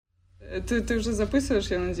Ты уже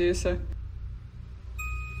записываешь, я надеюсь?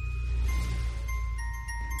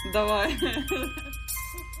 Давай.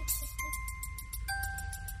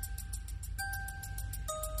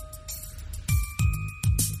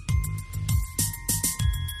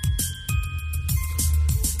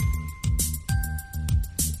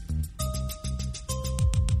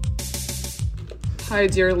 Hi,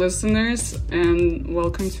 dear listeners, and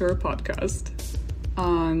welcome to our podcast.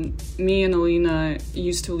 Me and Alina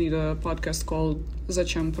used to lead a podcast called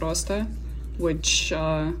Zachem Prosto, which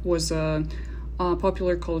was a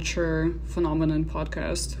popular culture phenomenon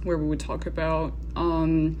podcast where we would talk about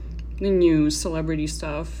the news, celebrity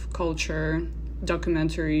stuff, culture,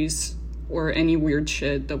 documentaries, or any weird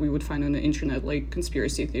shit that we would find on the internet, like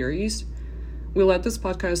conspiracy theories. We led this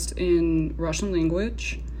podcast in Russian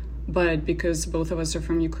language, but because both of us are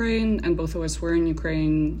from Ukraine and both of us were in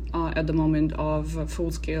Ukraine at the moment of a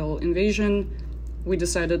full-scale invasion, we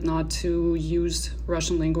decided not to use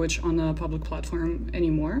Russian language on a public platform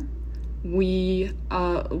anymore. We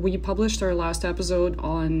published our last episode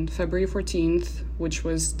on February 14th, which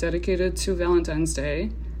was dedicated to Valentine's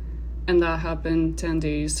Day, and that happened 10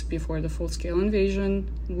 days before the full-scale invasion.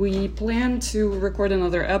 We plan to record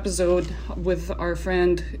another episode with our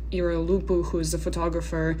friend Ira Lupu, who is a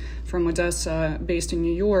photographer from Odessa, based in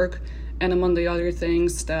New York, and among the other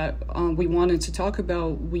things that we wanted to talk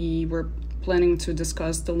about, we were planning to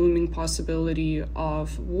discuss the looming possibility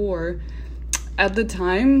of war. At the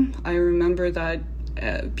time, I remember that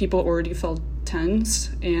people already felt tense,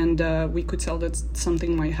 and we could tell that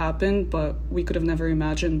something might happen, but we could have never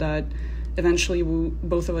imagined that eventually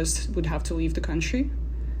both of us would have to leave the country.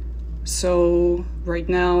 So right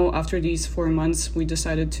now, after these 4 months, we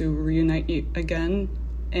decided to reunite again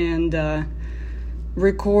and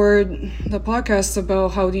record the podcast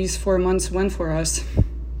about how these 4 months went for us.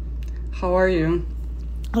 How are you?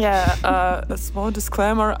 Yeah, a small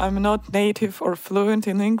disclaimer, I'm not native or fluent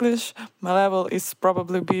in English. My level is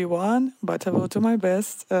probably B1, but I will do my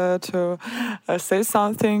best to say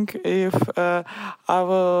something. If I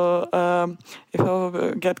will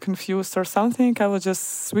get confused or something, I will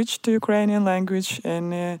just switch to Ukrainian language,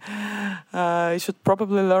 and you should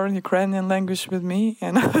probably learn Ukrainian language with me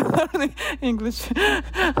and learn English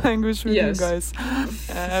language with you guys.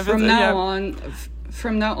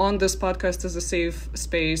 From now on, this podcast is a safe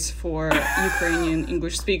space for Ukrainian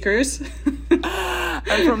English speakers.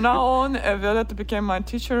 And from now on, Violetta became my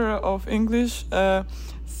teacher of English. And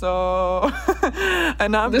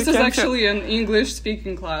this is actually an English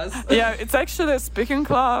speaking class. Yeah, it's actually a speaking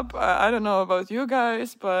club. I don't know about you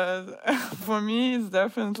guys, but for me, it's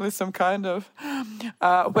definitely some kind of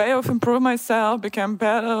way of improving myself, become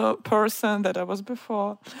better person than I was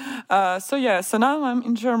before. So now I'm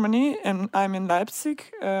in Germany, and I'm in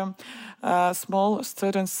Leipzig, a small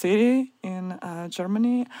student city in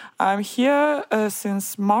Germany. I'm here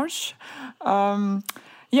since March.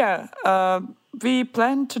 We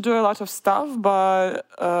plan to do a lot of stuff, but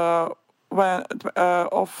when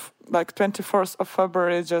 21st of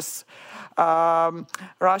February, just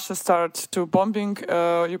Russia started to bombing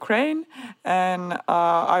Ukraine, and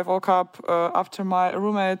I woke up after my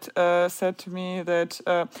roommate said to me that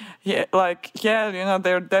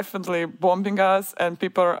they're definitely bombing us and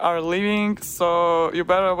people are leaving, so you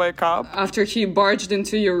better wake up. After he barged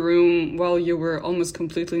into your room while you were almost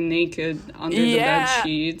completely naked under the bed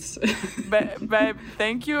sheets. Babe,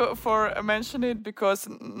 thank you for mentioning it, because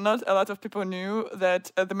not a lot of people knew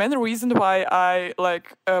that the main reason why I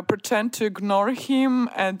pretend to ignore him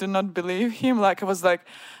and do not believe him, I was like,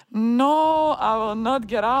 no, I will not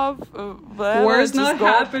get up. War is not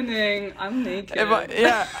happening. I'm naked.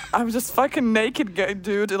 I'm just fucking naked,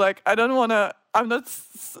 dude. I don't want to. I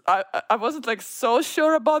wasn't so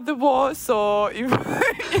sure about the war, so if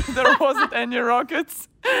there wasn't any rockets,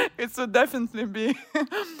 it would definitely be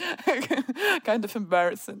kind of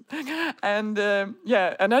embarrassing. And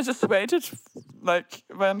and I just waited.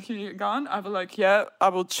 When he gone, I was I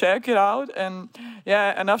will check it out, and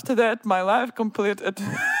after that my life completely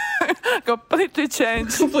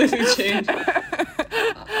changed. Completely changed.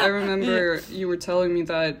 I remember you were telling me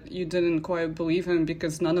that you didn't quite believe him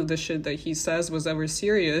because none of the shit that he says was ever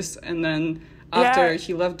serious, and then after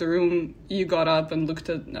he left the room, you got up and looked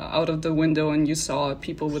out of the window and you saw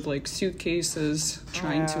people with suitcases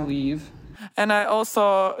trying to leave. And I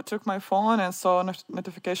also took my phone and saw a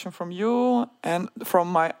notification from you and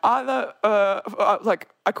from my other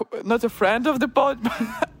not a friend of the pod,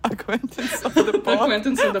 but acquaintance of the pod.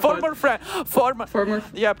 Acquaintance of the former pod. friend. Former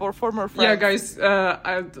friend. Yeah, guys,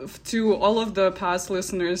 to all of the past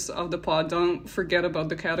listeners of the pod, don't forget about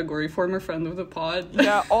the category former friend of the pod.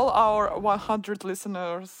 Yeah, all our 100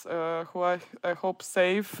 listeners who I hope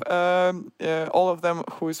safe, all of them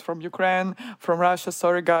who is from Ukraine, from Russia,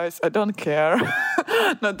 sorry guys, I don't care.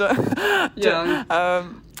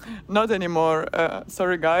 Not anymore.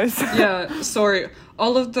 Sorry, guys. Yeah, sorry.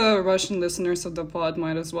 All of the Russian listeners of the pod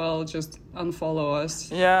might as well just unfollow us.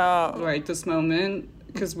 Yeah. Right this moment,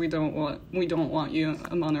 because we don't want you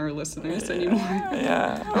among our listeners anymore.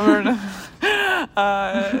 Yeah.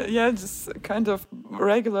 Just kind of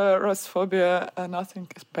regular Russophobia, nothing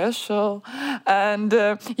special. And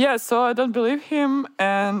so I don't believe him,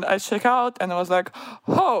 and I check out, and I was like,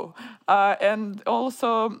 oh. And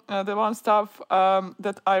also the one stuff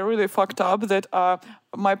that I really fucked up, that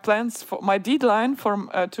my plans for my deadline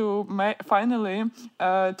to finally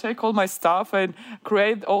take all my stuff and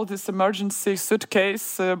create all this emergency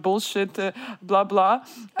suitcase bullshit, blah blah,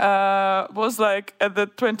 was like at the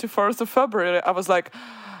 21st of February. I was like,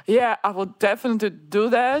 yeah, I will definitely do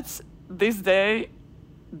that this day.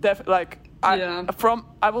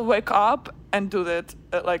 I will wake up and do that.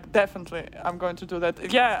 Definitely, I'm going to do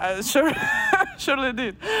that. Yeah, I surely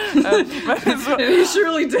did. You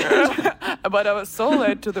surely did. But I was so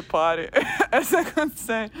late to the party, as I could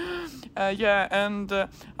say.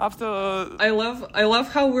 After I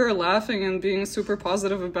love how we're laughing and being super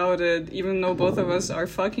positive about it, even though both of us are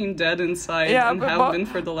fucking dead inside and have been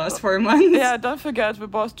for the last 4 months. Yeah, don't forget, we're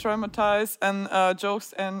both traumatized, and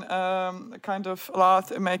jokes and kind of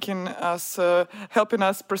laugh, making us, helping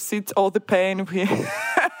us proceed all the pain we have.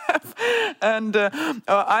 And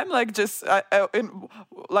I'm like, just in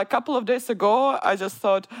like a couple of days ago, I just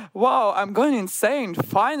thought, wow, I'm going insane.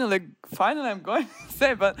 Finally I'm going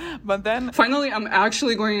insane. But then finally I'm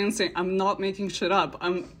actually going insane. I'm not making shit up.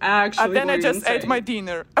 I'm actually then going I just insane. ate my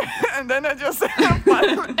dinner. And then I just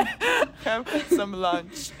have some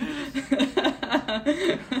lunch.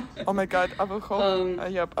 Oh my god, I will hope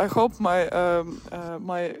I hope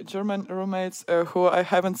my German roommates who I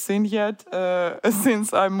haven't seen yet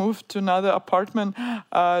since I moved to another apartment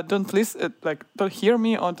don't hear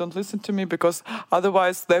me or don't listen to me, because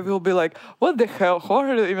otherwise they will be like, what the hell, who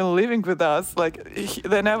are you even living with us? Like,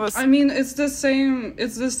 they never I mean, it's the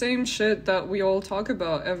same shit that we all talk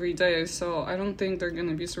about every day, so I don't think they're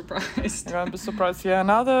gonna be surprised. You're gonna be surprised. Yeah,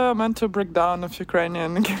 another mental breakdown of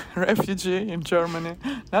Ukrainian refugee in Germany.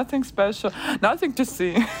 Nothing special, nothing to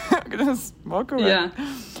see. Just walk away.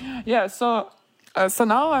 Yeah. So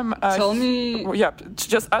now I'm. Tell me. Yeah,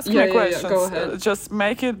 just ask me questions. Yeah, go ahead. Just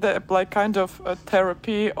make it kind of a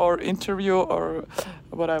therapy or interview or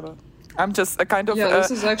whatever. I'm just a kind of.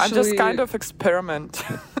 I'm just kind of experiment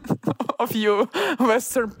of you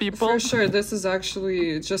Western people. For sure, this is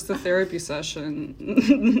actually just a therapy session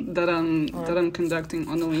that I'm conducting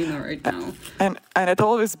on Alina right now. And it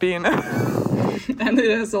always been. And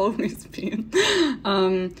it has always been.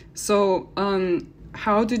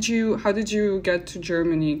 How did you get to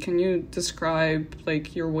Germany? Can you describe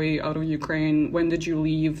like your way out of Ukraine? When did you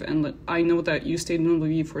leave? And I know that you stayed in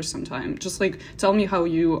Lviv for some time. Just like tell me how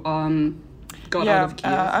you got out of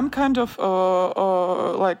Kiev. I'm kind of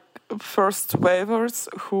like first waivers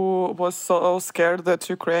who was so scared that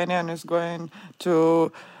Ukrainian is going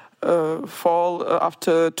to fall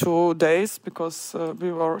after 2 days, because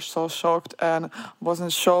we were so shocked and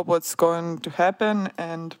wasn't sure what's going to happen.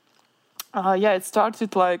 And it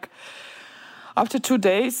started like after 2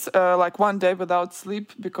 days, like 1 day without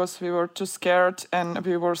sleep, because we were too scared, and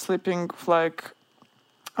we were sleeping like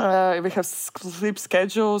we have sleep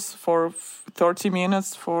schedules for 30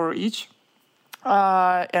 minutes for each,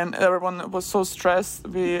 and everyone was so stressed.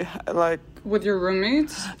 We like. With your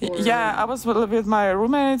roommates? Yeah, I was with my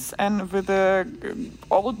roommates and with the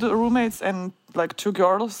old roommates and like 2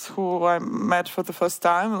 girls who I met for the first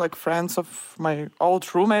time, like friends of my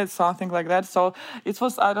old roommates, something like that. So it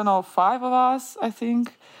was, I don't know, 5 of us, I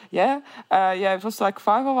think. Yeah, it was like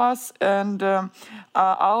 5 of us, and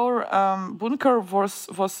our bunker was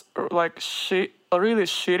like a really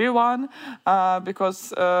shitty one,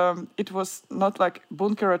 because it was not like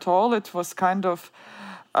bunker at all. It was kind of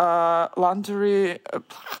laundry,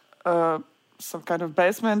 some kind of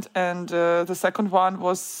basement, and the second one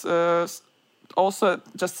was also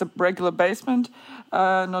just a regular basement,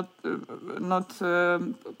 not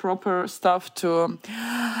proper stuff to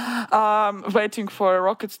waiting for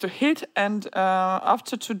rockets to hit. And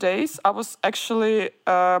after 2 days, I was actually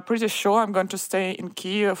pretty sure I'm going to stay in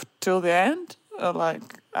Kiev till the end. like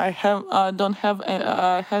I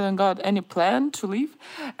hadn't got any plan to leave,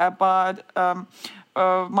 but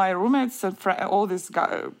my roommates and all this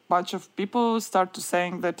bunch of people start to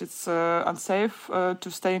saying that it's unsafe to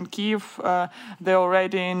stay in Kiev. They're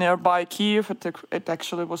already nearby Kiev. It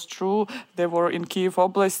actually was true. They were in Kiev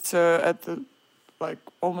Oblast at the like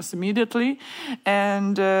almost immediately,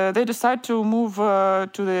 and they decide to move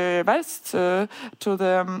to the west, to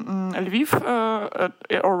the Lviv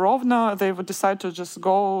or Rovno. They would decide to just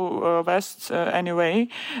go west anyway,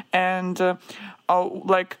 and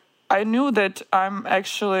like I knew that I'm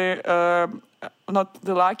actually not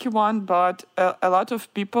the lucky one, but a lot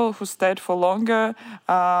of people who stayed for longer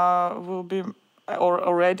will be or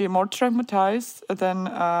already more traumatized than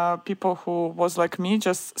people who was like me,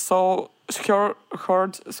 just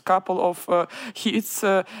heard a couple of hits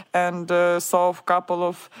and saw a couple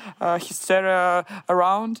of hysteria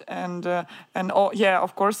around, and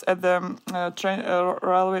of course at the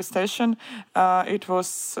railway station it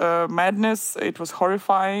was madness. It was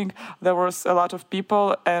horrifying. There was a lot of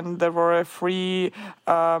people, and there were free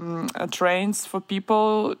trains for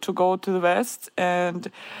people to go to the west,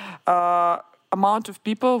 and amount of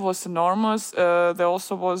people was enormous. There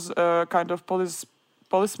also was kind of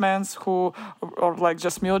policemen who, or like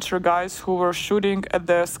just military guys who were shooting at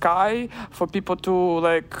the sky for people to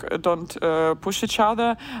like don't push each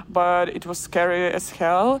other. But it was scary as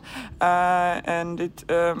hell, and it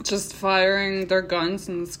just firing their guns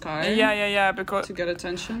in the sky. Yeah, because to get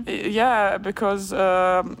attention. Yeah, because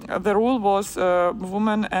the rule was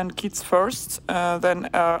women and kids first, then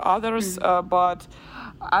others. But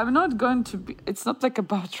I'm not going to be. It's not like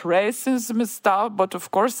about racism and stuff, but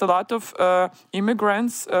of course, a lot of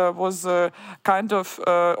immigrants was kind of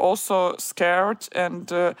also scared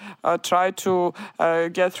and tried to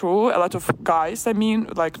get through. A lot of guys, I mean,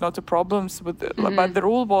 like not the problems with, but the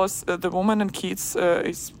rule was the women and kids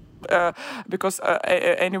is. Because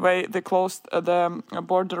anyway, they closed the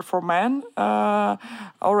border for men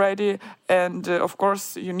already, and of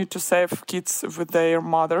course, you need to save kids with their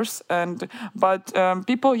mothers. But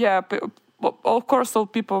people, of course, all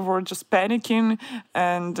people were just panicking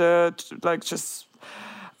and like just.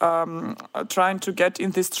 Trying to get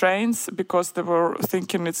in these trains because they were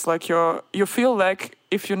thinking it's like you feel like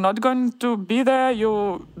if you're not going to be there,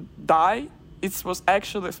 you die. It was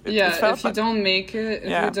actually if you don't make it, if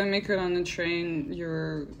you don't make it on the train,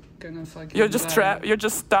 you're gonna fucking you're just trapped. You're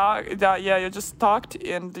just stuck. You're just stuck,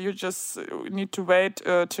 and you just need to wait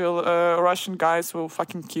till Russian guys will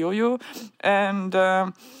fucking kill you. And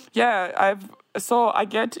so I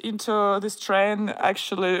get into this train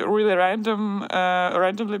actually really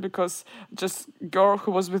randomly because just girl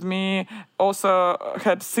who was with me also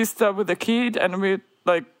had sister with a kid, and we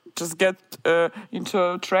like just get into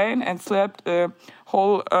a train and slept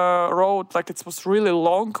whole road. Like it was really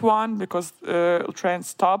long one because train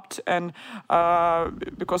stopped, and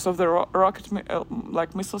because of the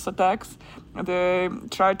rocket missiles attacks, they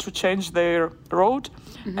tried to change their road,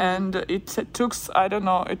 and it took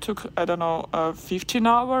 15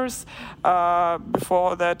 hours.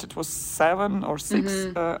 Before that it was 7 or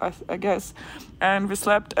 6, I guess. And we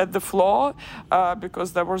slept at the floor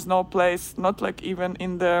because there was no place, not like even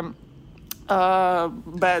in the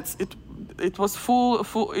beds. It was full.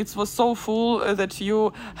 It was so full that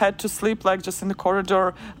you had to sleep like just in the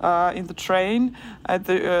corridor in the train. I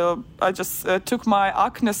just took my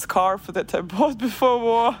acne scarf that I bought before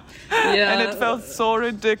war, and it felt so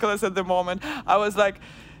ridiculous at the moment. I was like,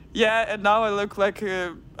 and now I look like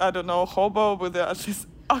hobo with this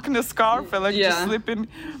acne scarf and just sleeping.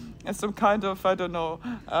 And some kind of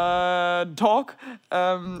dog,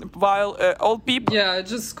 while old people. Yeah,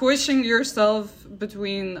 just squishing yourself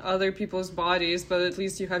between other people's bodies, but at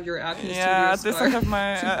least you have your acne. Yeah, at least I have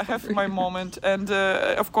my moment. And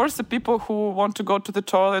of course, the people who want to go to the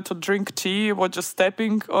toilet or drink tea were just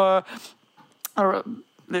stepping or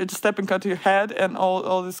just stepping onto your head and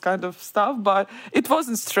all this kind of stuff. But it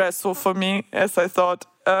wasn't stressful for me as I thought.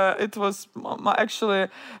 It was actually,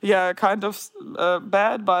 kind of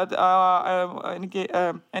bad, but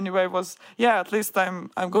anyway, was at least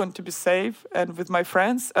I'm going to be safe and with my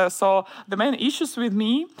friends. So the main issues with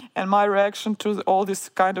me and my reaction to all these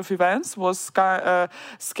kind of events was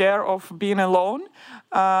scare of being alone.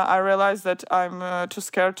 I realized that I'm too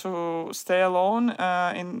scared to stay alone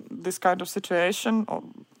in this kind of situation.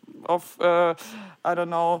 of I don't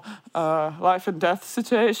know, life and death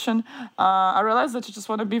situation. I realized that I just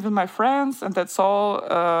want to be with my friends, and that's all.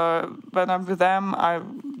 When I'm with them,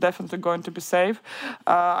 I'm definitely going to be safe.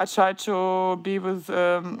 I tried to be with,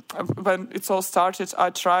 when it's all started, I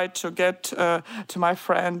tried to get to my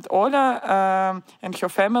friend Ola and her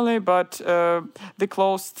family, but they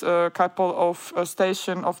closed a couple of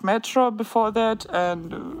station of metro before that,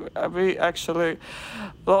 and we actually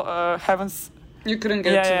haven't. You couldn't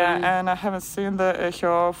get to them. And I haven't seen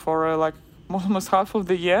her for like almost half of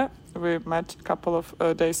the year. We met a couple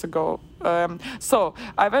of days ago. So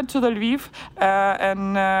I went to the Lviv,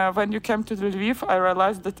 and when you came to the Lviv, I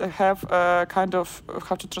realized that I have kind of,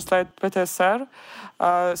 how to translate, PTSR.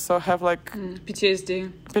 So I have like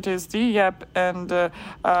PTSD. PTSD, yep. And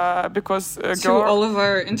because to all of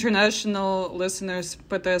our international listeners,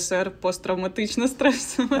 PTSR, посттравматичний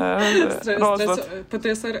стрес.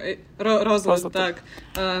 PTSR, розлад, так.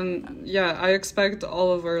 Yeah, I expect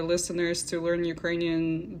all of our listeners to learn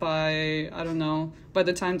Ukrainian by, I don't know, by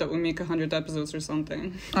the time that we make 100 episodes or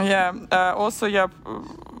something. Yeah. Also, yeah.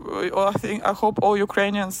 I hope all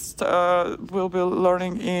Ukrainians will be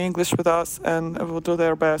learning English with us and will do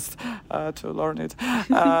their best to learn it.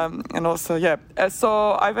 And also, yeah.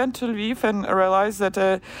 So I went to Lviv and realized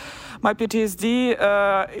that my PTSD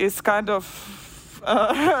is kind of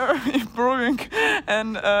improving,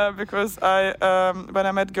 and because when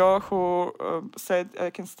I met girl who said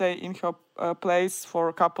I can stay in her place for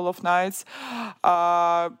a couple of nights,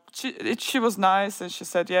 she was nice, and she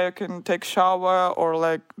said, yeah, you can take shower or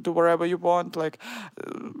like do whatever you want, like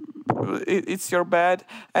it's your bed.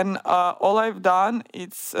 And all I've done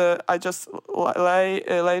is I just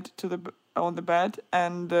laid on the bed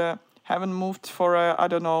and haven't moved for I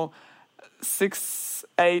don't know 6,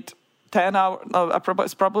 8, 10 hours. No, it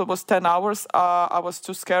probably was 10 hours. I was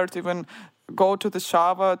too scared to even go to the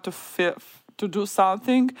shower to do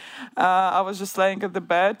something. I was just laying at the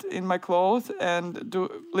bed in my clothes and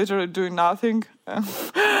literally doing nothing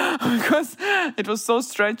because it was so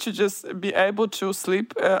strange to just be able to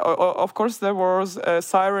sleep. Of course, there was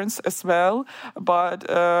sirens as well, but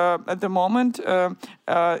at the moment,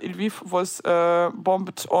 Lviv was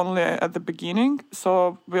bombed only at the beginning,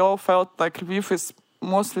 so we all felt like Lviv is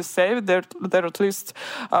mostly safe. There at least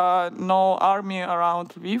no army around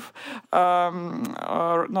Lviv,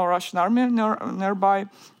 or no Russian army nearby.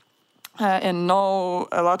 And no,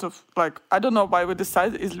 a lot of like, I don't know why we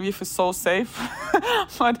decided Lviv is so safe,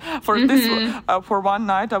 but for for one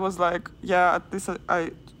night I was like, yeah, at least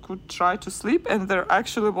I could try to sleep, and there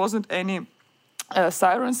actually wasn't any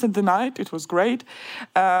sirens in the night. It was great,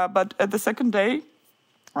 but at the second day,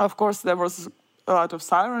 of course, there was a lot of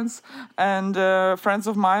sirens, and friends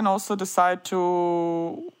of mine also decide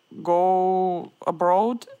to go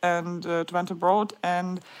abroad and went abroad,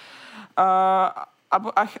 and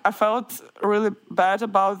I felt really bad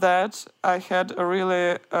about that. I had a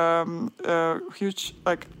really huge,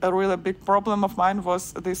 like a really big problem of mine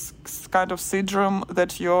was this kind of syndrome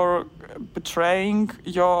that you're betraying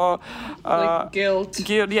your like guilt.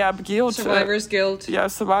 Guilt. Survivor's guilt. Yeah,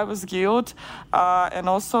 survivor's guilt, and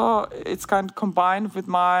also it's kind of combined with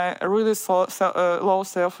my really low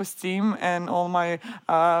self-esteem and all my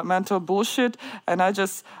mental bullshit, and I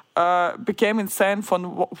just became insane for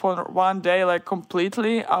one day, like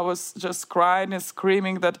completely. I was just crying and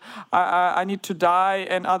screaming that I need to die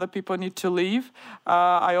and other people need to leave.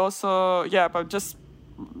 I also, but just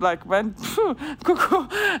like went cuckoo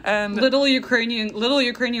and little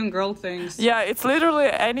Ukrainian girl things. Yeah, it's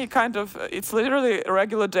literally it's literally a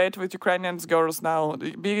regular date with Ukrainian girls now.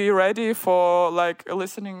 Be ready for like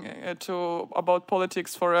listening to about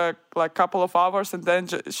politics for a like couple of hours, and then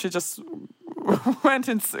she just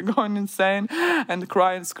going insane and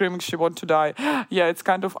crying, screaming she want to die. Yeah, it's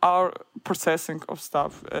kind of our processing of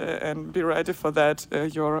stuff, and be ready for that,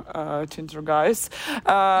 your Tinder guys.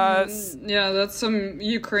 Yeah, that's some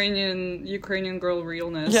Ukrainian girl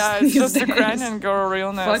realness. Yeah, it's just Ukrainian girl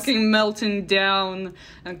realness. Fucking melting down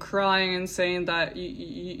and crying and saying that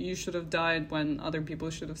you should have died when other people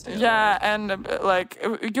should have stayed alive. And like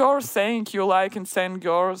you're saying you like insane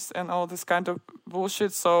girls and all this kind of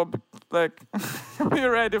bullshit, so like be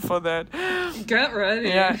ready for that. Get ready.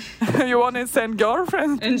 Yeah. You want an insane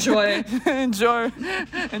girlfriend? Enjoy. enjoy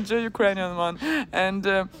Ukrainian one. And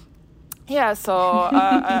so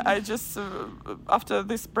I just after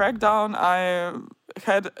this breakdown I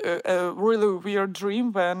had a really weird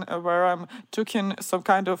dream where I'm taking some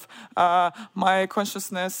kind of my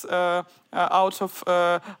consciousness out of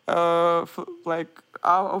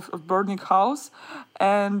burning house,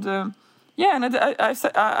 and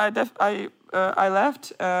I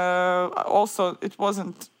left. Also, it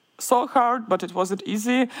wasn't so hard, but it wasn't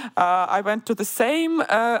easy. I went to the same,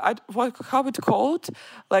 how it called?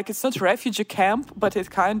 Like, it's not refugee camp, but it's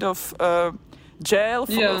kind of jail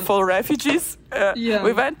for refugees.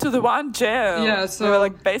 We went to the one jail. Yeah, so we were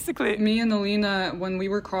like basically... Me and Alina, when we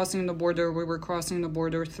were crossing the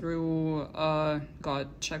border, through,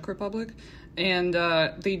 Czech Republic. And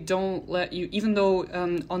they don't let you, even though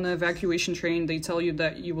on the evacuation train they tell you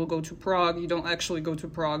that you will go to Prague, you don't actually go to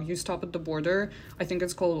Prague. You stop at the border. I think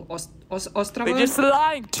it's called Ostrava. They just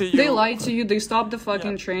lied to you. They lie to you. They stop the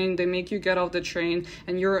fucking train. They make you get off the train,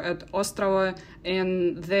 and you're at Ostrava.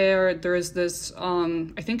 And there is this.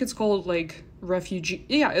 I think it's called like refugee.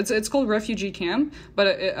 Yeah, it's called refugee camp, but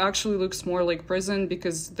it actually looks more like prison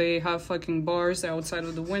because they have fucking bars outside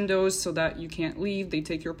of the windows so that you can't leave. They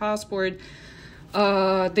take your passport.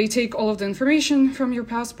 They take all of the information from your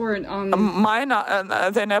passport. Mine,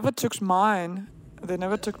 they never took mine. They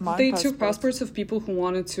never took my They took passports of people who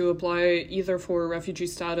wanted to apply either for refugee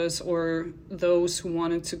status or those who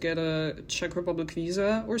wanted to get a Czech Republic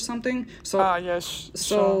visa or something. So yes.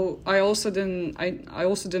 So sure. I also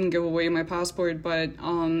didn't give away my passport, but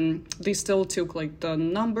they still took like the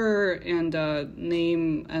number and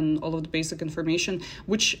name and all of the basic information,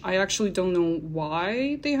 which I actually don't know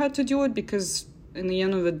why they had to do it, because in the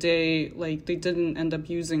end of the day, like, they didn't end up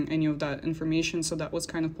using any of that information, so that was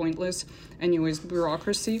kind of pointless. Anyways,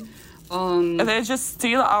 bureaucracy. They just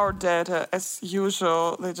steal our data as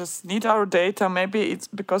usual. They just need our data. Maybe it's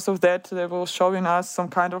because of that they will showing us some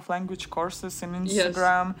kind of language courses in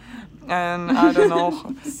Instagram, and I don't know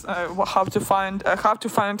how to find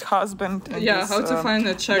husband. How to find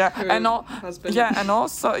a Czech husband.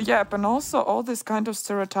 And also all these kind of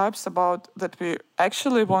stereotypes about that we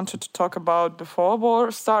actually wanted to talk about before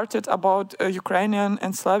war started, about Ukrainian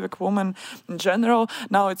and Slavic women in general.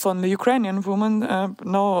 Now it's only Ukrainian women,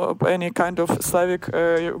 no any kind of Slavic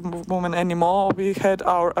woman anymore. We had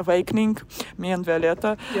our awakening, me and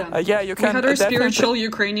Violeta. You can. We had our spiritual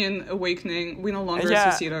Ukrainian awakening. We no longer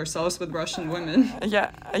associate ourselves with Russian women.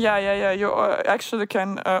 You actually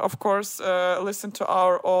can, of course, listen to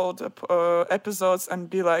our old episodes and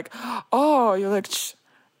be like, oh, you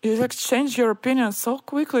changed your opinion so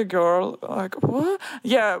quickly, girl. Like, what?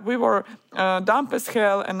 Yeah, we were dumb as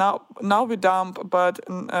hell, and now we dumb, but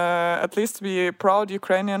at least we proud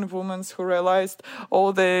Ukrainian women who realized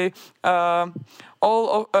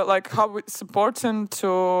like how it's important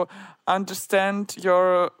to understand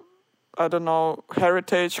your, I don't know,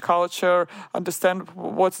 heritage, culture, understand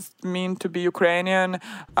what it means to be Ukrainian.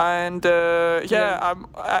 And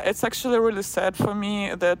it's actually really sad for me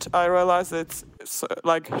that I realize it's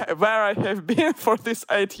like where I have been for these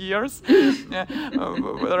 8 years.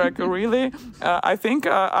 Like really, I think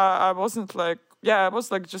I wasn't like, I was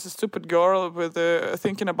like just a stupid girl with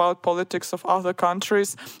thinking about politics of other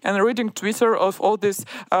countries and reading Twitter of all these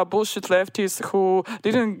bullshit lefties who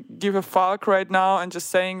didn't give a fuck right now and just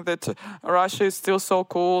saying that Russia is still so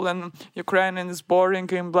cool and Ukraine is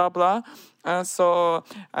boring and blah blah.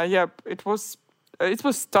 It was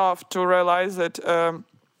tough to realize that.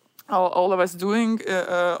 All of us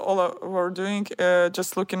were doing,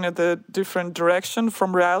 just looking at the different direction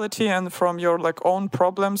from reality and from your like own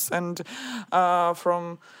problems and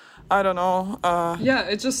from, I don't know.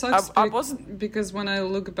 It just sucks because when I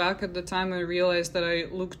look back at the time, I realized that I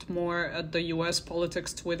looked more at the US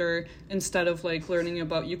politics Twitter instead of like learning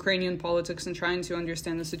about Ukrainian politics and trying to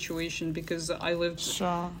understand the situation, because I lived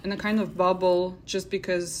in a kind of bubble just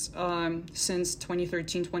because since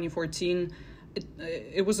 2013, 2014,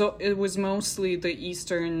 it was mostly the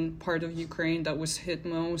eastern part of Ukraine that was hit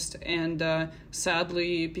most, and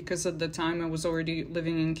sadly, because at the time I was already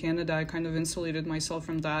living in Canada, I kind of insulated myself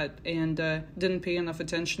from that and didn't pay enough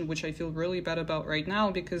attention, which I feel really bad about right now,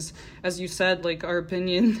 because as you said, like, our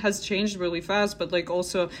opinion has changed really fast, but like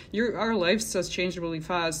also our lives has changed really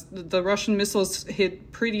fast. The Russian missiles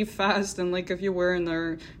hit pretty fast, and like if you were in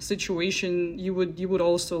our situation, you would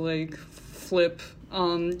also like flip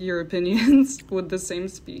your opinions with the same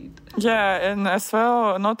speed. Yeah, and as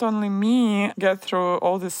well, not only me get through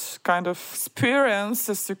all this kind of experience,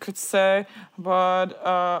 as you could say, but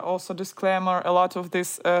also disclaimer, a lot of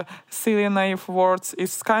these silly, naive words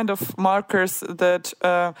is kind of markers that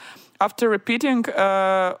after repeating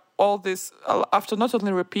all this, after not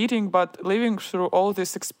only repeating but living through all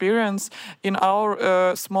this experience in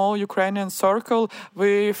our small Ukrainian circle,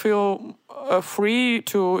 we feel free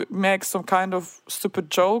to make some kind of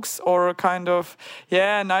stupid jokes or kind of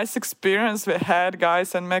nice experience we had,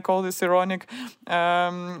 guys, and make all this ironic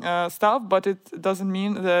stuff, but it doesn't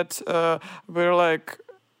mean that we're like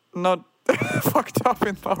not fucked up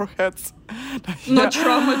in our heads. Not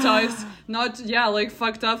traumatized, not, like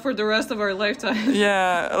fucked up for the rest of our lifetime.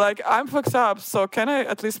 Yeah, like I'm fucked up, so can I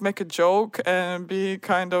at least make a joke and be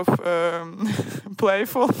kind of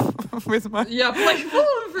playful with my... Yeah, playful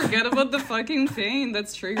and forget about the fucking pain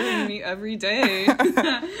that's triggering me every day.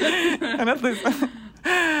 And at least...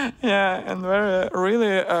 Yeah, and wear a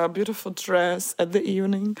really beautiful dress at the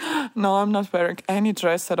evening. No, I'm not wearing any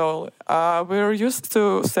dress at all. We're used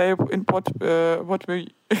to say in what we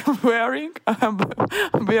wearing.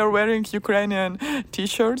 We are wearing Ukrainian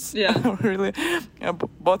t-shirts. Yeah. Really,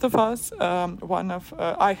 both of us.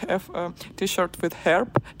 I have a t-shirt with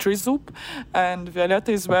herb, trizub, and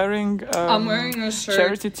Violetta is wearing I'm wearing a shirt.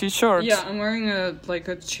 Charity t-shirt. Yeah, I'm wearing a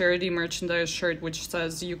charity merchandise shirt which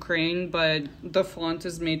says Ukraine, but the font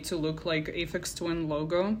is made to look like Aphex Twin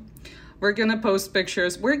logo. We're gonna post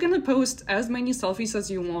pictures. We're gonna post as many selfies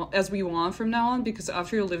as we want from now on, because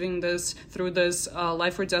after living through this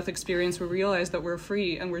life or death experience, we realize that we're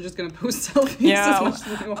free and we're just gonna post selfies as much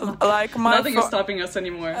as we want. Like nothing is stopping us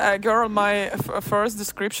anymore. Girl, my first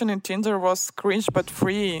description in Tinder was cringe but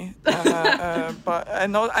free. But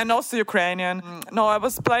and also Ukrainian. No, I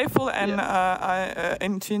was playful and I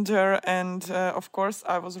in Tinder, and of course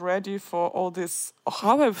I was ready for all this.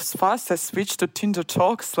 How fast I switched to Tinder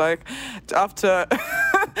talks, like. After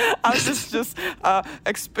I was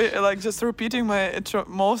just repeating my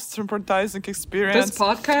most traumatizing experience. This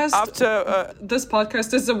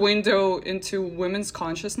podcast is a window into women's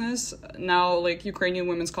consciousness now, like Ukrainian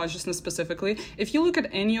women's consciousness specifically. If you look at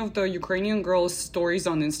any of the Ukrainian girls' stories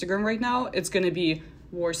on Instagram right now, it's gonna be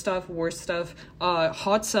war stuff,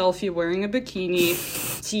 hot selfie wearing a bikini,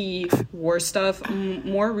 tea, war stuff,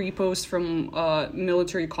 more reposts from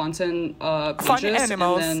military content pages, funny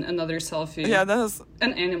animals, and then another selfie. Yeah, that's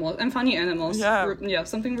an animal and funny animals. Yeah,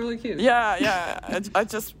 something really cute. Yeah. I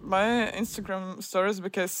just my Instagram stories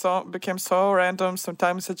became so random.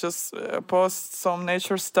 Sometimes I just post some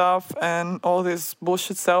nature stuff and all this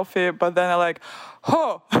bullshit selfie, but then I like,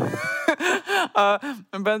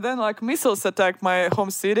 but then like missiles attack my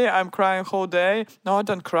home city. I'm crying whole day. No, I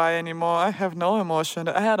don't cry anymore. I have no emotion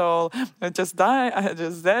at all. I just die. I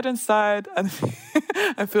just dead inside, and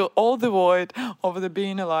I feel all the void of the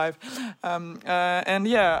being alive. And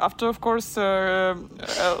yeah, after of course, the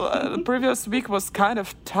previous week was kind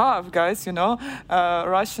of tough, guys. You know,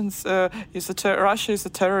 Russia is a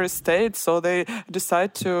terrorist state, so they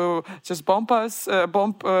decide to just bomb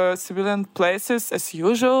civilian places as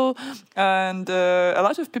usual, and a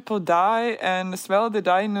lot of people die, and as well they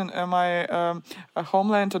die in my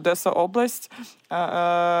homeland, Odessa Oblast,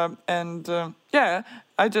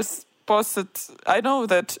 I just posted. I know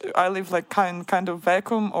that I live like kind of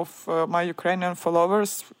vacuum of my Ukrainian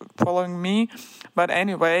followers following me, but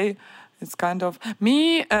anyway, it's kind of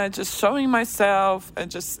me just showing myself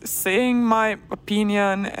and just saying my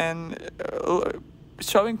opinion and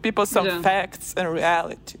showing people some facts and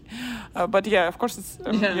reality. But yeah, of course, it's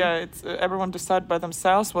everyone decide by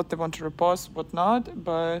themselves what they want to repost, what not.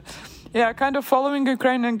 But yeah, kind of following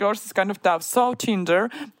Ukrainian girls is kind of tough. So Tinder,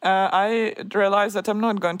 I realized that I'm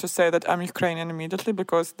not going to say that I'm Ukrainian immediately,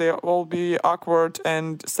 because they all be awkward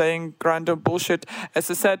and saying random bullshit. As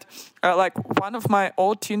I said, like one of my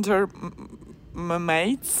old Tinder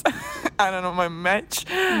mates, I don't know, my match,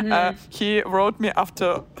 he wrote me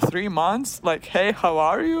after 3 months, like, hey, how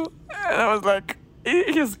are you? And I was like,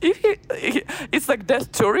 it's like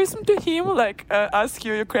death tourism to him, like ask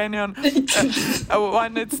you Ukrainian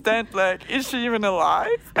one night stand, like, is she even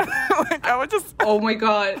alive? Like, I was just oh my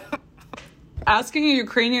god, asking a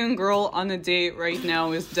Ukrainian girl on a date right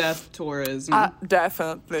now is death tourism.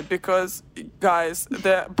 Definitely, because guys,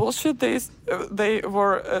 the bullshit they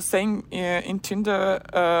were saying in Tinder,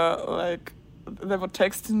 like they were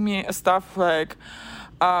texting me stuff like,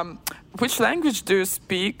 which language do you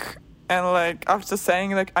speak? And like after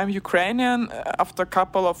saying like I'm Ukrainian, after a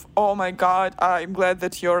couple of oh my god, I'm glad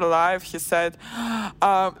that you're alive, he said,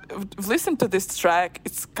 listen to this track,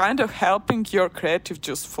 it's kind of helping your creative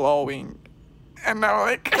juice flowing. And I'm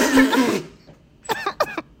like,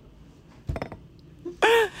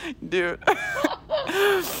 dude,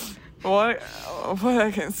 what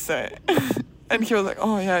I can say? And he was like,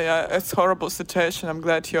 oh yeah, it's a horrible situation, I'm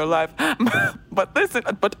glad you're alive. But listen,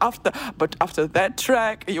 but after that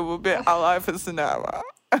track, you will be alive as an hour.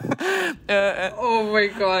 Oh my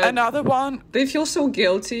god. Another one. They feel so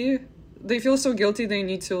guilty. They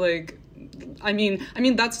need to like, I mean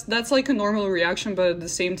that's like a normal reaction, but at the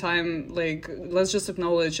same time, like, let's just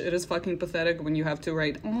acknowledge it is fucking pathetic when you have to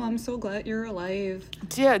write, oh, I'm so glad you're alive.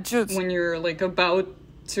 Yeah, dude. When you're like about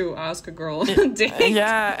to ask a girl on a date.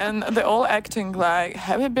 Yeah, and they're all acting like,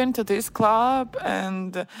 have you been to this club?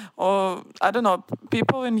 And, or I don't know,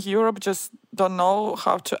 people in Europe just don't know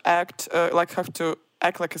how to act, have to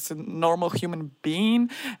act like as a normal human being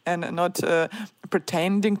and not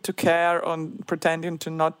pretending to care or pretending to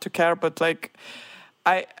not to care. But like,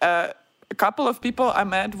 a couple of people I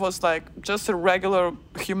met was like just a regular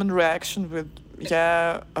human reaction with,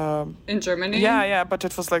 in Germany? Yeah, but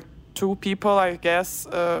it was like two people, I guess,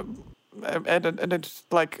 and it's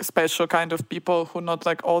like special kind of people who not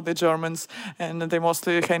like all the Germans, and they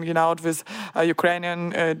mostly hanging out with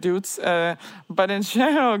Ukrainian dudes. But in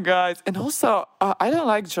general, guys, and also I don't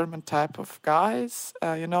like German type of guys.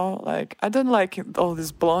 Like I don't like all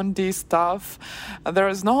this blondie stuff. There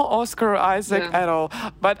is no Oscar Isaac at all.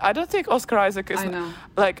 But I don't think Oscar Isaac is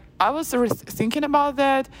like. I was thinking about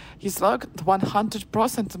that. He's like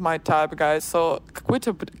 100% my type, guys. So quick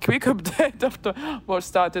update after war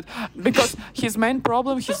started, because his main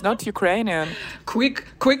problem, he's not Ukrainian. Quick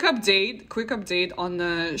update on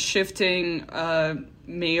the shifting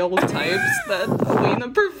male types that Alina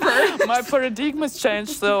prefers. My paradigma's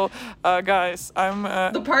changed. So, guys, I'm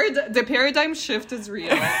the paradigm shift is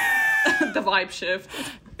real. The vibe shift.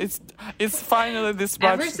 It's finally this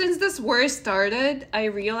much. Ever since this war started, I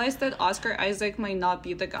realized that Oscar Isaac might not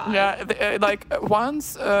be the guy. Yeah, like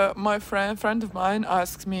once my friend of mine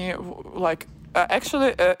asked me, like,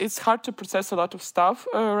 actually, it's hard to process a lot of stuff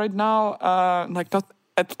right now. Like not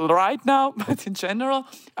right now, but in general,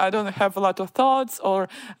 I don't have a lot of thoughts or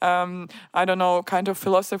I don't know, kind of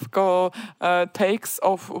philosophical takes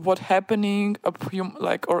of what's happening,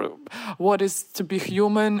 or what is to be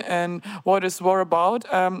human and what is war about.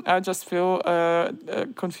 I just feel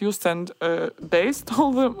confused and dazed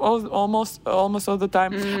almost all the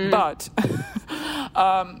time.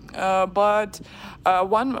 But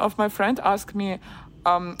one of my friends asked me,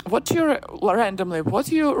 what do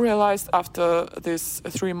you realized after these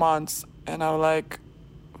 3 months? And I was like,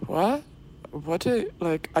 what?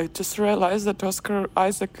 I just realized that Oscar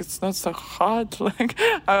Isaac is not so hot,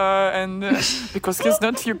 and because he's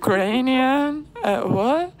not Ukrainian.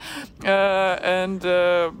 What?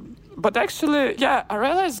 But actually, yeah, I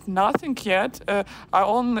realized nothing yet.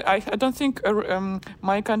 I don't think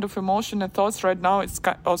my kind of emotion and thoughts right now is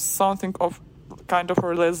something of kind of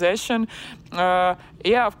realization.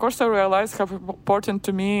 Of course I realized how important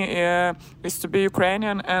to me is to be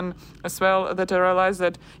Ukrainian, and as well that I realized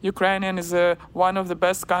that Ukrainian is one of the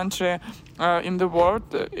best country in the world,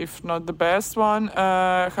 if not the best one.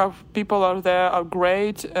 How people are there are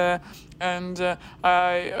great, and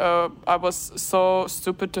I was so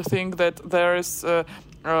stupid to think that there is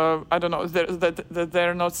I don't know, that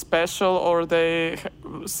they're not special or they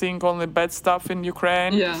seeing only bad stuff in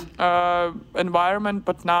Ukraine environment.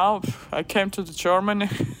 But now I came to Germany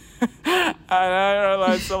and I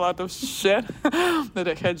realized a lot of shit that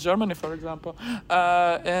I hate Germany, for example.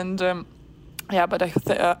 But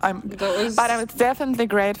I'm definitely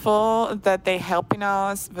grateful that they're helping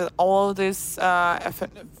us with all this,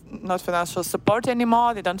 not financial support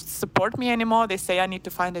anymore. They don't support me anymore. They say I need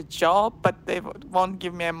to find a job, but they won't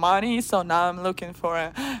give me money. So now I'm looking for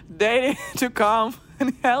a day to come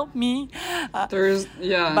and help me.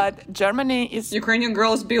 But Germany is... Ukrainian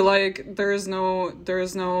girls be like, there is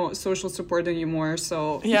no social support anymore.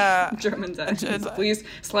 So German dad, please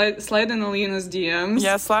slide in Alina's DMs.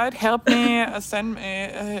 Yeah, help me. Send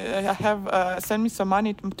me some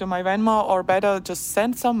money to my Venmo, or better, just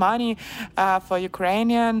send some money for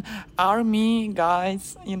Ukrainian army,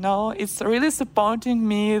 guys. It's really supporting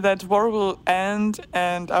me that war will end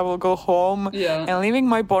and I will go home and living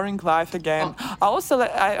my boring life again.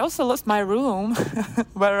 I also lost my room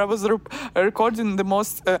where I was recording the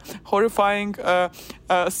most horrifying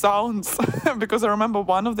sounds because I remember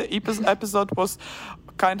one of the episode was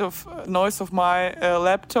kind of noise of my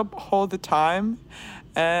laptop all the time.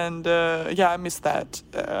 And I miss that.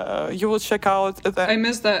 You will check out. I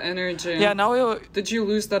miss that energy. Yeah, now Did you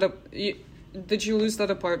lose that? Did you lose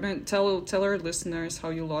that apartment? Tell our listeners how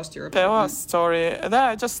you lost your apartment. Tell a story.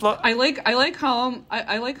 I just I like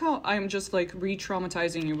how I'm just like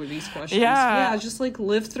re-traumatizing you with these questions. Yeah, just like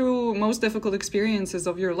live through most difficult experiences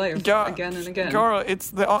of your life again and again. Girl, it's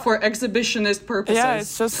for exhibitionist purposes. Yeah,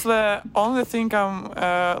 it's just the only thing I'm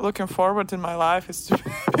looking forward in my life is to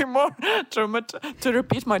be more to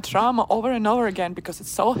repeat my trauma over and over again, because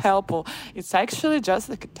it's so helpful. It's actually just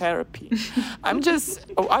like a therapy. I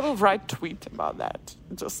will write tweet about that,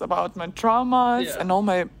 just about my traumas and all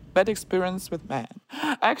my bad experience with men.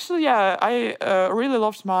 Actually, yeah, I really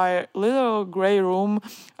loved my little gray room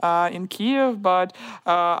in Kiev, but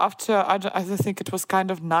after, I think it was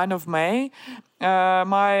kind of 9 of May,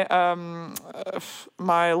 my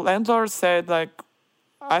landlord said, like,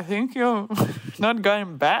 I think you're not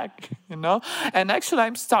going back, you know. And actually,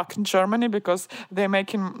 I'm stuck in Germany because they're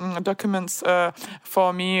making documents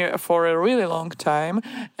for me for a really long time.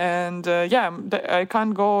 And I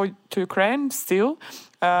can't go to Ukraine still.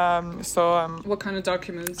 What kind of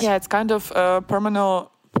documents? Yeah, it's kind of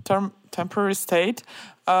temporary state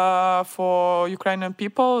for Ukrainian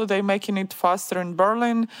people. They're making it faster in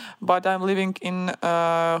Berlin, but I'm living in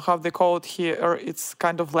how they call it here. It's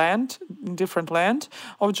kind of different land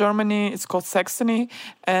of Germany. It's called Saxony,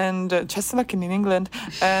 and just like in England.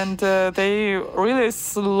 And they really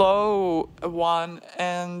slow one,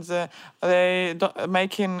 and they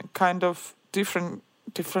making kind of different,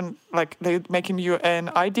 like they making you an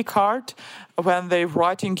ID card when they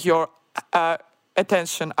writing your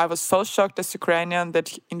attention. I was so shocked as Ukrainian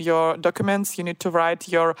that in your documents you need to write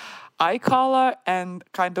your eye color and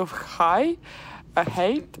kind of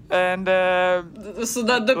hate, and so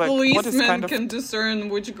that the like, policemen can discern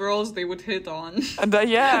which girls they would hit on, and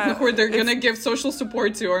who they're gonna give social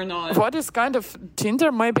support to or not. What is kind of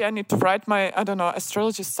Tinder? Maybe I need to write my, I don't know,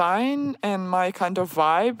 astrology sign and my kind of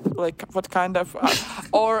vibe, like what kind of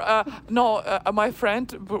my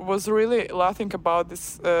friend was really laughing about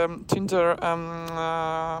this Tinder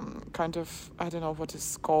kind of, I don't know what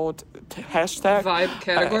is called, hashtag vibe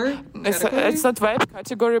category. It's not vibe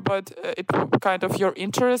category, but it kind of your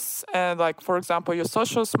interests, and like, for example, you're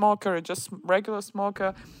social smoker, you're just regular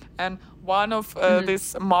smoker, and one of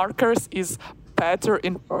these markers is better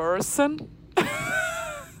in person.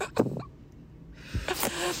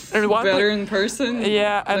 Better in person?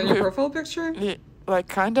 Yeah. Than your profile picture? Yeah, like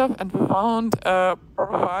kind of, and we found a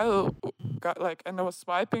profile, and I was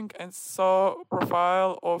swiping and saw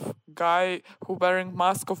profile of guy who wearing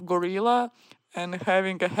mask of gorilla and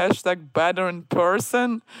having a hashtag better in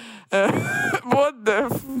person. What the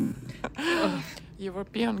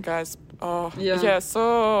European guys. Oh yeah.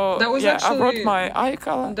 So that was I wrote my eye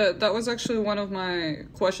color. That was actually one of my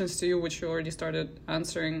questions to you, which you already started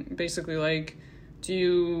answering. Basically, like, do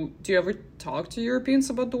you ever talk to Europeans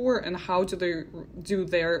about the war, and how do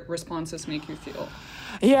their responses make you feel?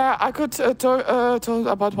 Yeah, I could talk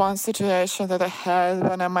about one situation that I had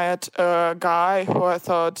when I met a guy who I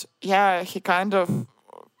thought, yeah, he kind of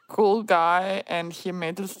cool guy, and he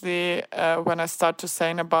immediately, when I started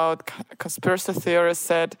saying about conspiracy theories,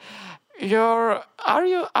 said,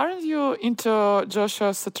 aren't you into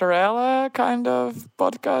Joshua Citarella kind of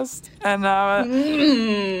podcast? And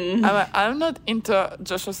I'm not into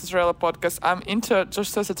Joshua Citarella podcast. I'm into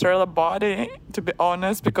Joshua Citarella body, to be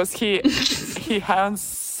honest, because he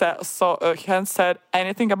hasn't said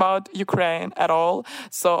anything about Ukraine at all.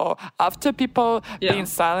 So after people being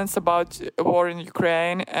silenced about war in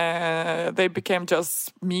Ukraine, they became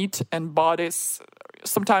just meat and bodies.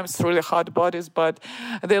 Sometimes really hot bodies, but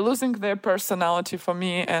they're losing their personality for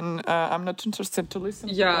me, and I'm not interested to listen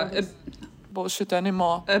to this bullshit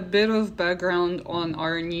anymore. A bit of background on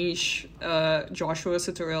our niche Joshua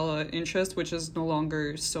Citarella interest, which is no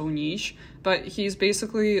longer so niche, but he's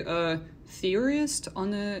basically a theorist on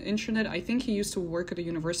the internet. I think he used to work at a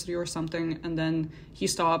university or something, and then he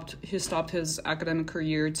stopped his academic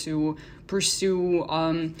career to pursue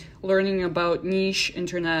learning about niche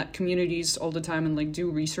internet communities all the time and like do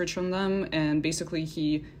research on them. And basically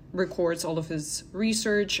he records all of his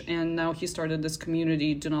research, and now he started this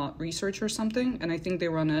community, Do Not Research or something, and I think they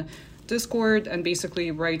run a Discord and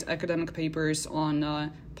basically write academic papers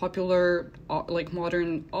on popular like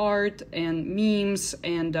modern art and memes,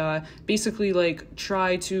 and basically like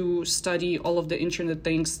try to study all of the internet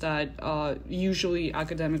things that usually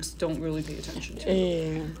academics don't really pay attention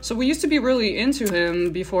to. So we used to be really into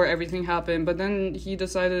him before everything happened, but then he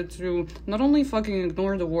decided to not only fucking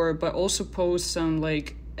ignore the war, but also post some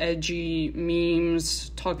like edgy memes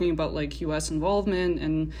talking about like US involvement,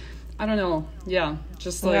 and I don't know,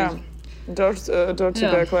 just like dirty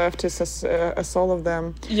back leftists as all of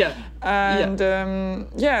them.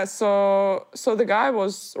 So the guy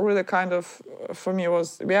was really kind of, for me,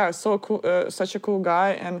 was so cool, such a cool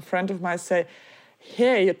guy. And a friend of mine say,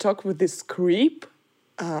 hey, you talk with this creep,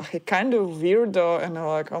 he kind of weirdo, and I'm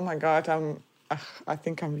like, oh my god, I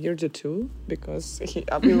think I'm weirdo too, because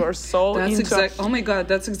we were so oh my god,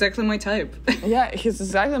 that's exactly my type. Yeah, he's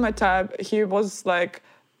exactly my type. He was like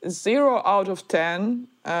 0 out of 10,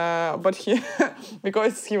 but he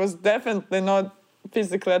because he was definitely not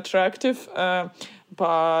physically attractive,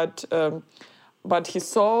 but but his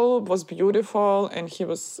soul was beautiful, and he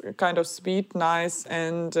was kind of sweet, nice,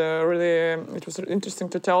 and really, it was interesting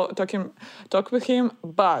to talk with him.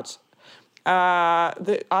 But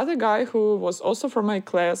the other guy who was also from my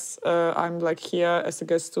class, I'm like here as a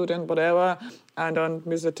guest student, whatever. I don't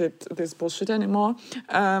visit this bullshit anymore.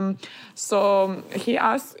 So he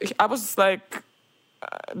asked, I was like,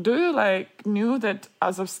 do you like knew that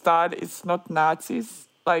Azovstal is not Nazis?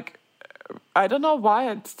 Like, I don't know why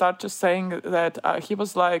I started saying that. He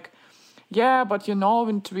was like, yeah, but you know,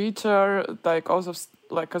 in Twitter, like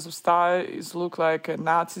Azovstal is look like a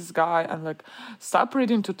Nazis guy, and like stop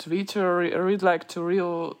reading to Twitter, read like to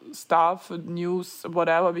real stuff, news,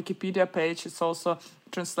 whatever. Wikipedia page is also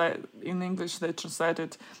translate in English. They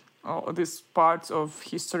translated this parts of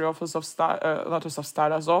history of Azovstal, not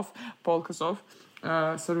Azovstal, Azov, Polk Azov.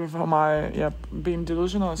 Sorry for my being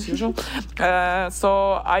delusional as usual.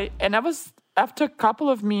 So I was after a couple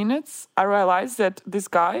of minutes, I realized that this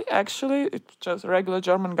guy actually, it's just a regular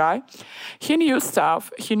German guy, he knew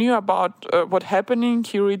stuff. He knew about what's happening.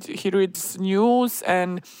 He reads news,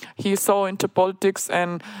 and he saw into politics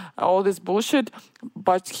and all this bullshit.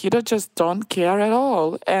 But he just don't care at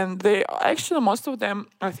all. And they actually, most of them,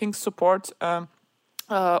 I think, support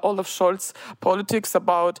Olaf Scholz politics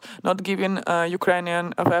about not giving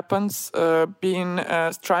Ukrainian weapons,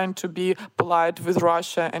 trying to be polite with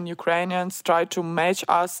Russia, and Ukrainians try to match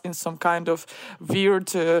us in some kind of weird,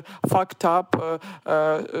 fucked up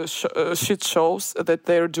shit shows that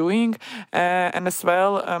they're doing, and as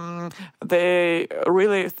well, they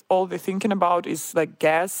really all they're thinking about is like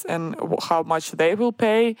gas and how much they will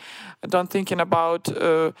pay. Don't thinking about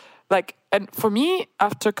and for me,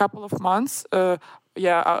 after a couple of months.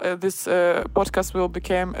 This podcast will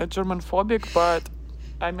become German phobic, but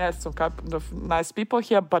I met some kind of nice people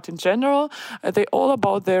here. But in general, they all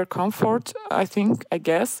about their comfort. I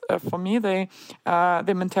guess for me, the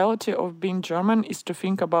mentality of being German is to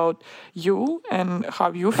think about you and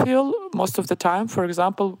how you feel most of the time. For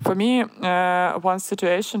example, for me, one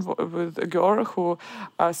situation with a girl who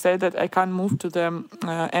said that I can't move to the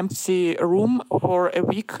empty room for a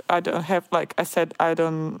week. I don't have, like I said, I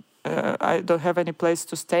don't have any place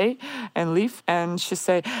to stay and live. And she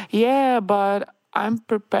said, yeah, but I'm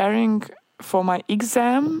preparing for my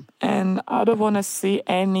exam, and I don't want to see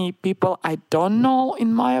any people I don't know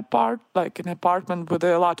in my apartment with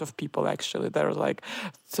a lot of people. Actually, there are like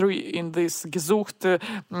 3 in this gesucht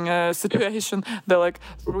situation. There are like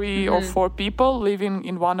 3 or 4 people living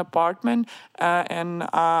in one apartment, and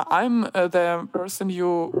I'm the person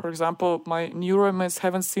for example, my new roommates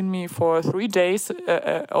haven't seen me for 3 days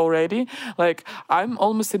already. Like, I'm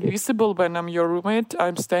almost invisible when I'm your roommate.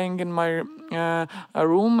 I'm staying in my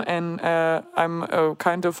room, and I'm a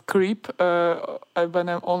kind of creep when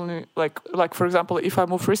I'm only like for example, if I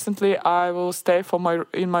move recently, I will stay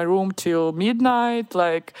in my room till midnight.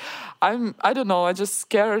 Like, I don't know, I just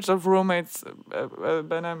scared of roommates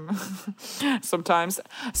when I'm sometimes.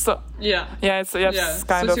 So it's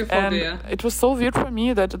kind of, and it was so weird for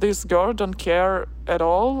me that this girl don't care at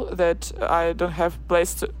all that I don't have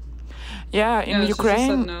place to. In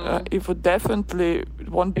Ukraine, it would definitely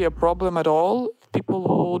won't be a problem at all. People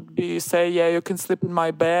would say, yeah, you can sleep in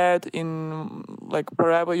my bed, in like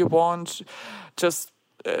wherever you want, just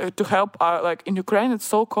to help. Like in Ukraine, it's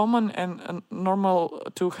so common and normal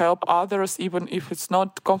to help others, even if it's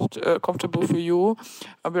not comfortable for you.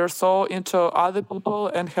 We're so into other people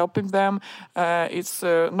and helping them. It's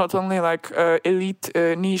not only like elite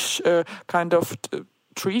niche kind of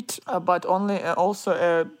treat, but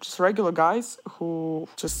also just regular guys who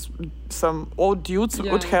just some old dudes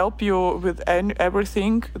would help you with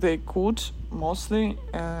everything they could, mostly.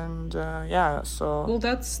 And so well,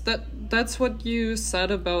 that's what you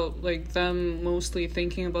said about like them mostly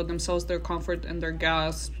thinking about themselves, their comfort and their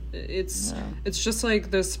gas. It's just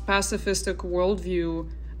like this pacifistic worldview.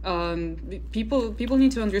 People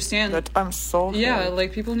need to understand that. I'm so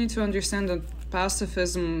like people need to understand that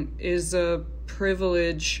pacifism is a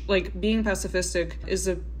privilege. Like, being pacifistic is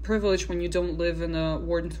a privilege when you don't live in a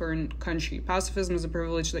war-torn country. Pacifism is a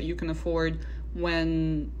privilege that you can afford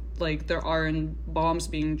when like there aren't bombs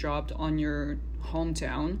being dropped on your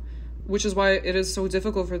hometown, which is why it is so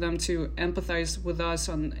difficult for them to empathize with us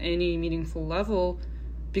on any meaningful level,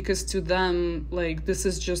 because to them, like, this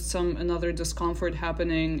is just another discomfort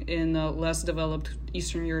happening in a less developed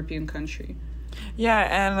Eastern European country.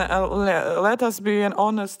 And let us be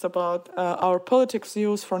honest about our politics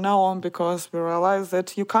views from now on, because we realize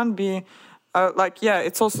that you can't be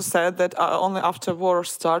it's also said that only after war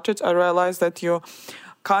started, I realized that you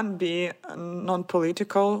can't be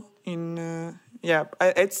non-political in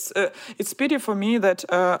It's pity for me that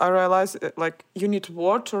I realize like you need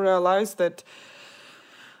war to realize that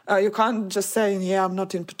you can't just say, yeah, I'm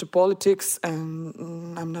not into politics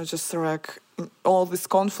and I'm not just like all these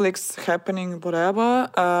conflicts happening, whatever.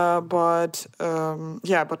 But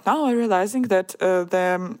now I'm realizing that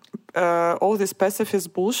all this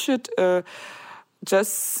pacifist bullshit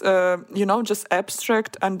just just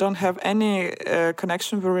abstract and don't have any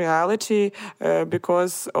connection with reality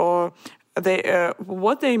because they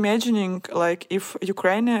what they imagining, like if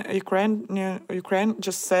Ukraine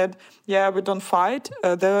just said, yeah, we don't fight,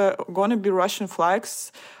 there are gonna be Russian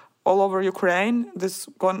flags all over Ukraine. There's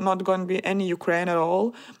not gonna be any Ukraine at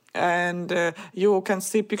all. And you can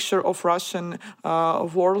see picture of Russian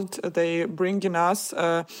world they bringing us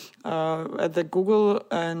at the Google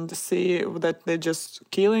and see that they're just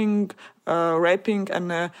killing, raping,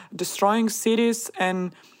 and destroying cities.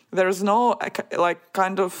 And there's no like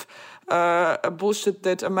kind of bullshit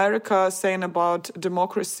that America saying about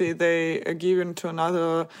democracy they are given to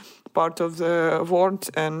another part of the world,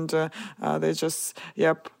 and they just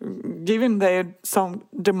giving they some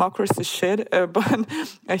democracy shit, but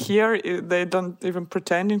here they don't even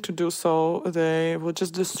pretending to do so. They will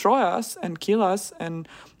just destroy us and kill us, and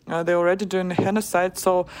they're already doing genocide.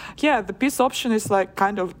 So the peace option is like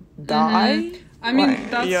kind of die. I mean,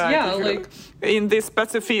 that's like in this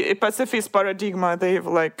pacifist paradigm, they've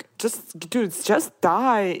like just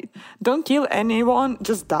die. Don't kill anyone,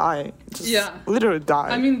 just die. Literally die.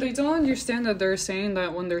 I mean, they don't understand that they're saying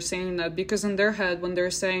that when they're saying that, because in their head, when they're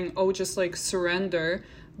saying, oh, just like surrender,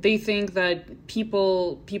 they think that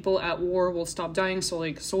people at war will stop dying, so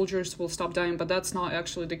like soldiers will stop dying, but that's not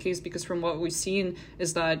actually the case, because from what we've seen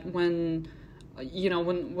is that when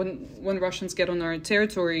Russians get on our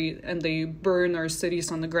territory and they burn our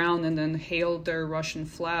cities on the ground and then hail their Russian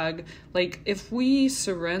flag, like if we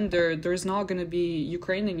surrender, there's not going to be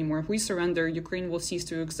Ukraine anymore. If we surrender, Ukraine will cease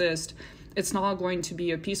to exist. It's not going to be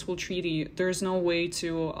a peaceful treaty. There's no way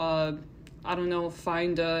to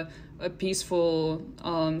find a peaceful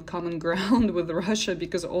common ground with Russia,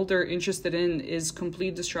 because all they're interested in is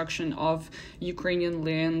complete destruction of Ukrainian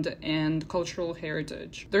land and cultural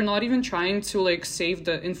heritage. They're not even trying to like save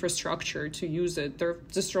the infrastructure to use it. They're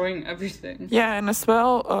destroying everything. Yeah, and as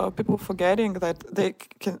well, people forgetting that they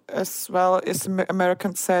can, as well as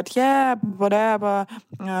Americans said, yeah, whatever,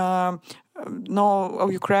 no,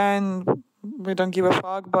 Ukraine, we don't give a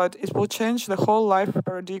fuck, but it will change the whole life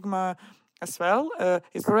paradigm as well.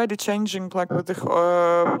 It's already changing, like with the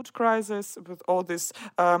food crisis, with all this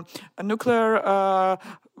nuclear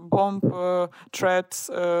bomb threats.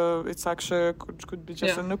 It's actually could be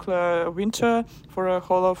just a nuclear winter for a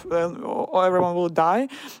whole of everyone will die.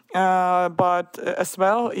 But as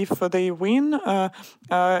well, if they win,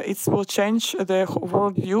 it will change the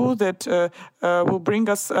world view that will bring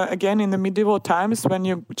us again in the medieval times, when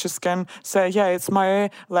you just can say, yeah, it's my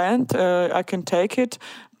land, I can take it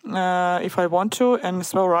if I want to, and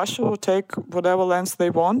as well Russia will take whatever lands they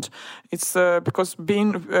want. It's because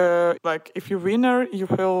being like if you're winner, you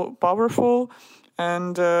feel powerful,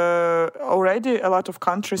 and already a lot of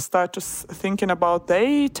countries start to thinking about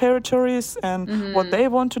their territories and what they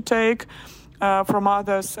want to take from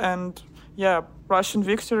others, and Russian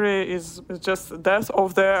victory is just death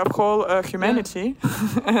of the whole humanity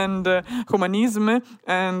and humanism.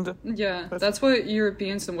 And that's what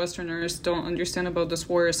Europeans and Westerners don't understand about this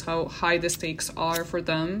war, is how high the stakes are for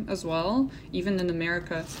them as well, even in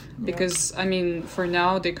America. Because, I mean, for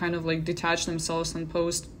now, they kind of like detach themselves and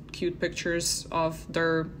post cute pictures of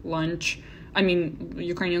their lunch. I mean,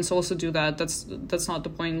 Ukrainians also do that. That's not the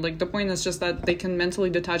point. Like, the point is just that they can mentally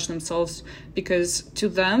detach themselves, because to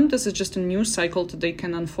them, this is just a news cycle that they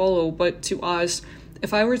can unfollow. But to us,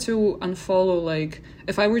 if I were to unfollow, like,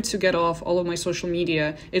 if I were to get off all of my social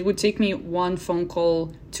media, it would take me one phone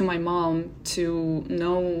call to my mom to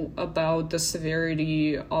know about the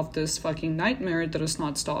severity of this fucking nightmare that is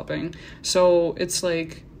not stopping. So it's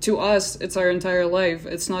like, to us, it's our entire life.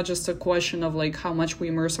 It's not just a question of like how much we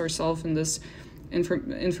immerse ourselves in this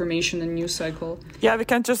information and news cycle. Yeah, we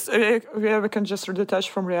can just detach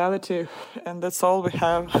from reality, and that's all we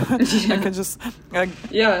have. I can just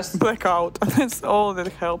black out. That's all that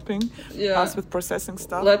helping us with processing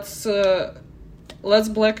stuff. Let's let's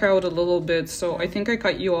black out a little bit. So I think I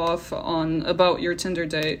cut you off on about your Tinder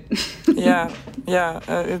date. Yeah,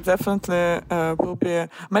 it definitely will be.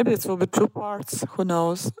 Maybe it will be 2 parts. Who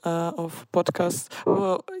knows? Of podcast.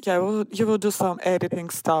 You will do some editing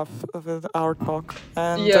stuff with our talk,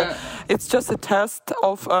 and it's just a test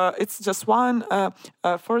of. It's just one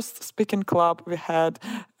first speaking club we had,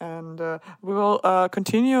 and we will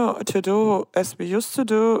continue to do as we used to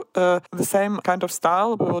do the same kind of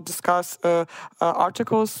style. We will discuss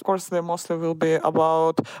articles. Of course, they mostly will be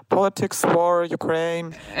about politics, war,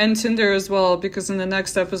 Ukraine, and Tinder as well, because in the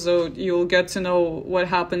next episode you'll get to know what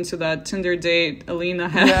happened to that Tinder date Alina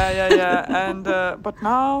had. Yeah. And but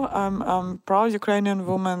now I'm proud Ukrainian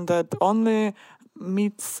woman that only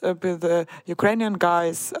meets with Ukrainian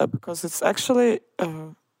guys because it's actually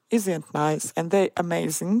easy and nice, and they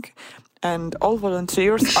amazing. And all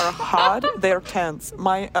volunteers are hard. They're tense.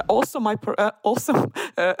 My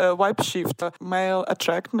wipe shift male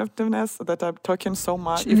attractiveness that I'm talking so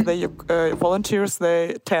much. If they volunteers,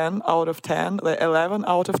 they 10 out of 10. They 11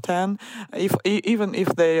 out of 10. Even if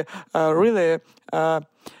they really.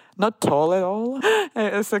 Not tall at all.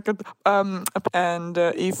 And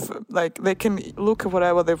if like they can look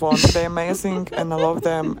whatever they want, they're amazing, and I love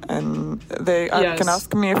them. And they can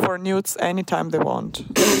ask me for nudes anytime they want.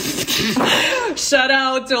 Shout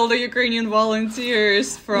out to all the Ukrainian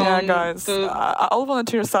volunteers from guys. All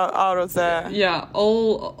volunteers are out of there. Yeah,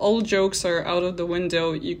 all jokes are out of the window.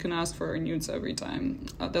 You can ask for nudes every time.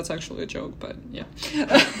 That's actually a joke, but yeah.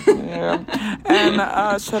 And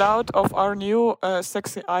shout out of our new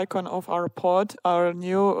sexy icon of our pod, our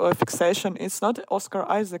new fixation. It's not Oscar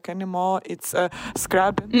Isaac anymore. It's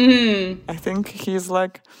Scrabin. I think he's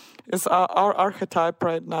like is our archetype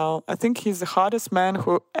right now. I think he's the hardest man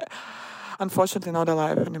who, unfortunately, not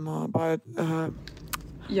alive anymore. But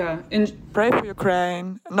pray for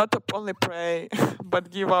Ukraine. Not only pray,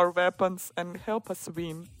 but give our weapons and help us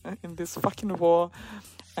win in this fucking war.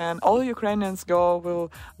 And all Ukrainians will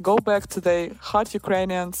go back to their hot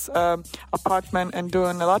Ukrainians apartment and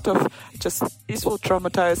doing a lot of just peaceful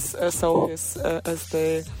traumatized selfies as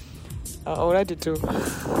they already do.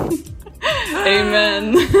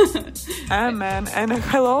 Amen. Amen. And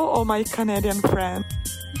hello, all my Canadian friends.